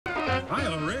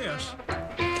IRS?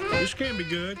 This can be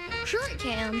good. Sure it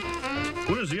can.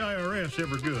 When is the IRS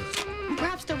ever good?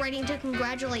 Perhaps they're writing to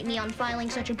congratulate me on filing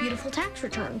such a beautiful tax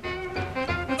return.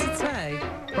 What's it say?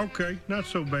 Okay, not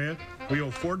so bad. We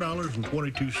owe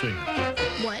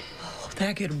 $4.22. What? Oh,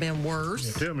 that could have been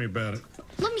worse. Tell me about it.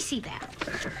 Let me see that.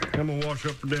 I'm gonna wash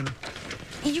up for dinner.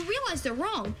 You realize they're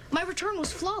wrong. My return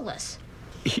was flawless.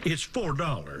 It's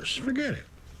 $4. Forget it.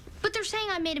 But they're saying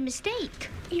I made a mistake.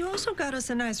 You also got us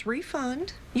a nice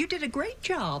refund. You did a great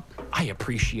job. I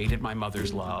appreciated my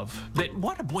mother's love. That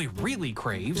what a boy really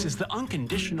craves is the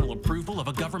unconditional approval of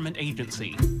a government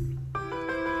agency.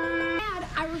 Dad,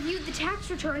 I reviewed the tax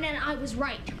return and I was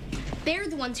right. They're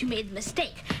the ones who made the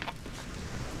mistake.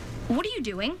 What are you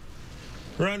doing?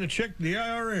 Trying to check the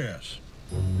IRS.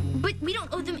 But we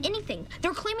don't owe them anything.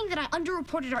 They're claiming that I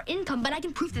underreported our income, but I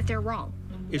can prove that they're wrong.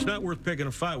 It's not worth picking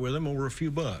a fight with them over a few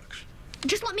bucks.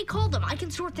 Just let me call them. I can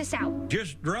sort this out.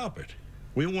 Just drop it.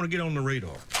 We don't want to get on the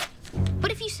radar.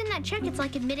 But if you send that check, it's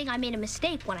like admitting I made a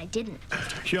mistake when I didn't.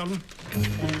 Sheldon,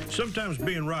 sometimes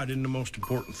being right isn't the most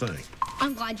important thing.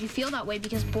 I'm glad you feel that way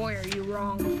because, boy, are you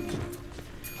wrong.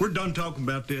 We're done talking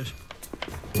about this.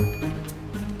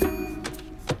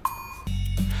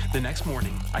 The next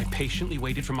morning, I patiently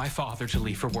waited for my father to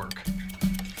leave for work.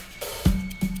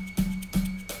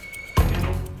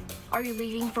 Are you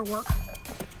leaving for work?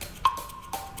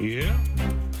 Yeah?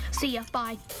 See ya.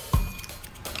 Bye.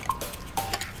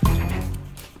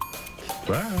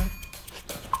 Bye.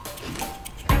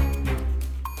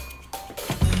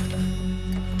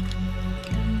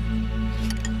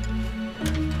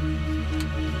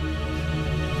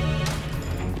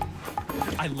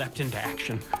 I leapt into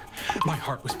action. My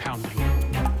heart was pounding.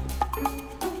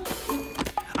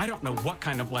 I don't know what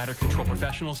kind of bladder control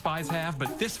professional spies have,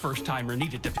 but this first-timer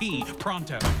needed to pee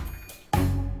pronto.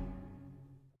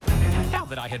 Now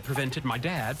that I had prevented my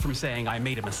dad from saying I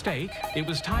made a mistake, it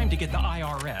was time to get the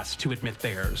IRS to admit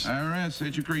theirs. IRS,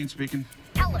 Agent Green speaking.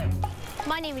 Hello.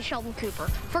 My name is Sheldon Cooper.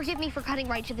 Forgive me for cutting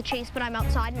right to the chase, but I'm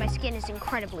outside and my skin is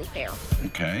incredibly fair.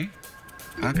 Okay.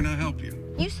 How can I help you?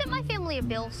 You sent my family a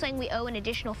bill saying we owe an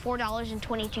additional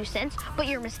 $4.22, but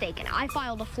you're mistaken. I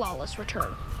filed a flawless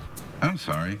return. I'm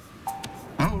sorry.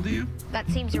 How old are you? That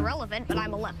seems irrelevant, but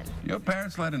I'm 11. Your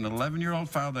parents let an 11-year-old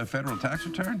file their federal tax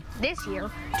return? This year.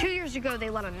 2 years ago,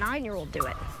 they let a 9-year-old do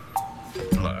it.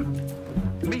 Look,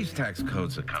 these tax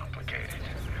codes are complicated.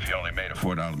 If you only made a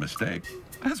 $4 mistake,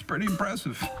 that's pretty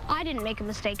impressive. I didn't make a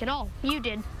mistake at all. You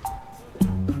did.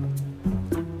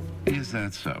 Is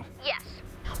that so? Yes.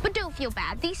 But don't feel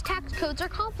bad. These tax codes are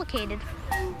complicated.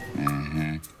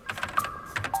 Mm-hmm.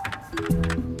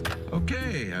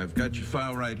 Okay, I've got your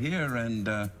file right here, and,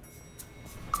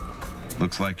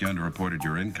 looks like you underreported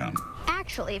your income.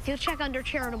 Actually, if you check under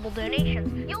charitable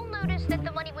donations, you'll notice that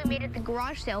the money we made at the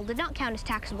garage sale did not count as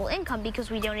taxable income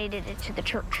because we donated it to the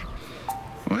church.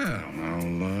 Well,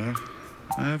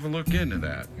 I'll have a look into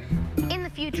that. In the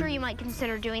future, you might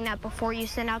consider doing that before you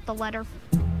send out the letter.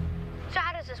 So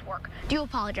how does this work? Do you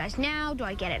apologize now? Do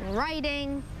I get it in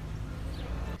writing?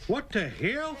 What the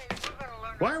hell?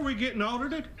 Why are we getting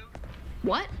audited?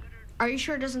 What? Are you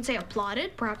sure it doesn't say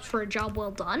applauded, perhaps for a job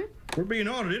well done? We're being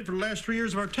audited for the last 3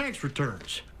 years of our tax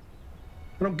returns.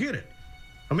 I don't get it.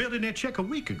 I mailed in that check a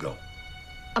week ago.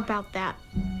 About that,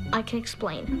 I can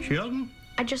explain. Sheldon?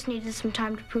 I just needed some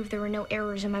time to prove there were no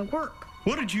errors in my work.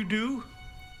 What did you do?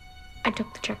 I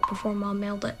took the check before Mom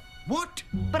mailed it. What?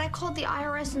 But I called the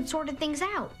IRS and sorted things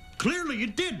out. Clearly you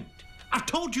didn't. I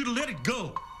told you to let it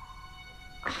go.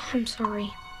 I'm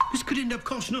sorry. This could end up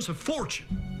costing us a fortune.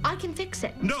 I can fix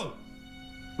it. No.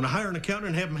 I'm gonna hire an accountant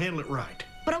and have him handle it right.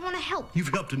 But I want to help. You've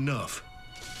helped enough.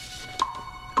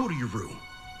 Go to your room.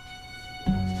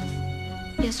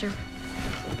 Yes, sir.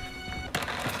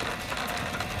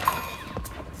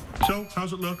 So,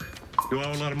 how's it look? Do I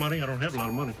owe a lot of money? I don't have a lot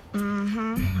of money.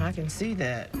 Mm-hmm. I can see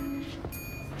that.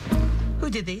 Who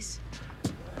did these?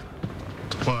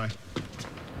 Why?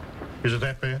 Is it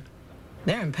that bad?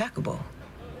 They're impeccable.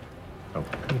 Oh.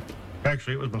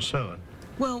 Actually, it was my son.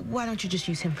 Well, why don't you just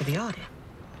use him for the audit?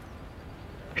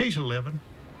 He's 11.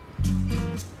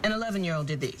 An 11-year-old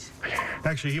did these.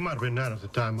 Actually, he might have been 9 at the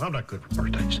time. I'm not good for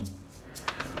birthdays.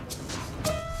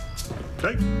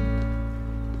 Hey,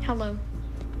 Hello.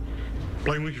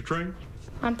 playing with your train?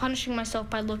 I'm punishing myself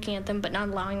by looking at them, but not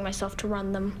allowing myself to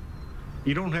run them.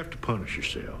 You don't have to punish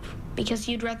yourself. Because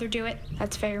you'd rather do it?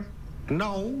 That's fair.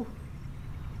 No.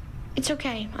 It's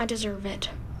okay. I deserve it.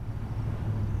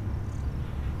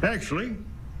 Actually,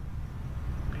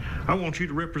 I want you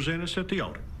to represent us at the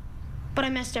audit. But I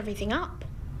messed everything up.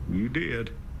 You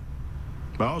did.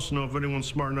 I also know if anyone's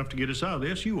smart enough to get us out of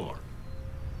this, you are.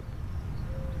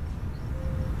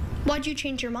 Why'd you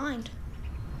change your mind?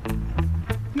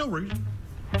 No reason.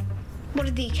 What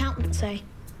did the accountant say?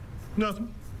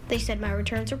 Nothing. They said my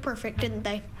returns are perfect, didn't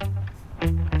they?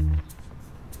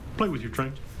 Play with your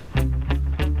trains.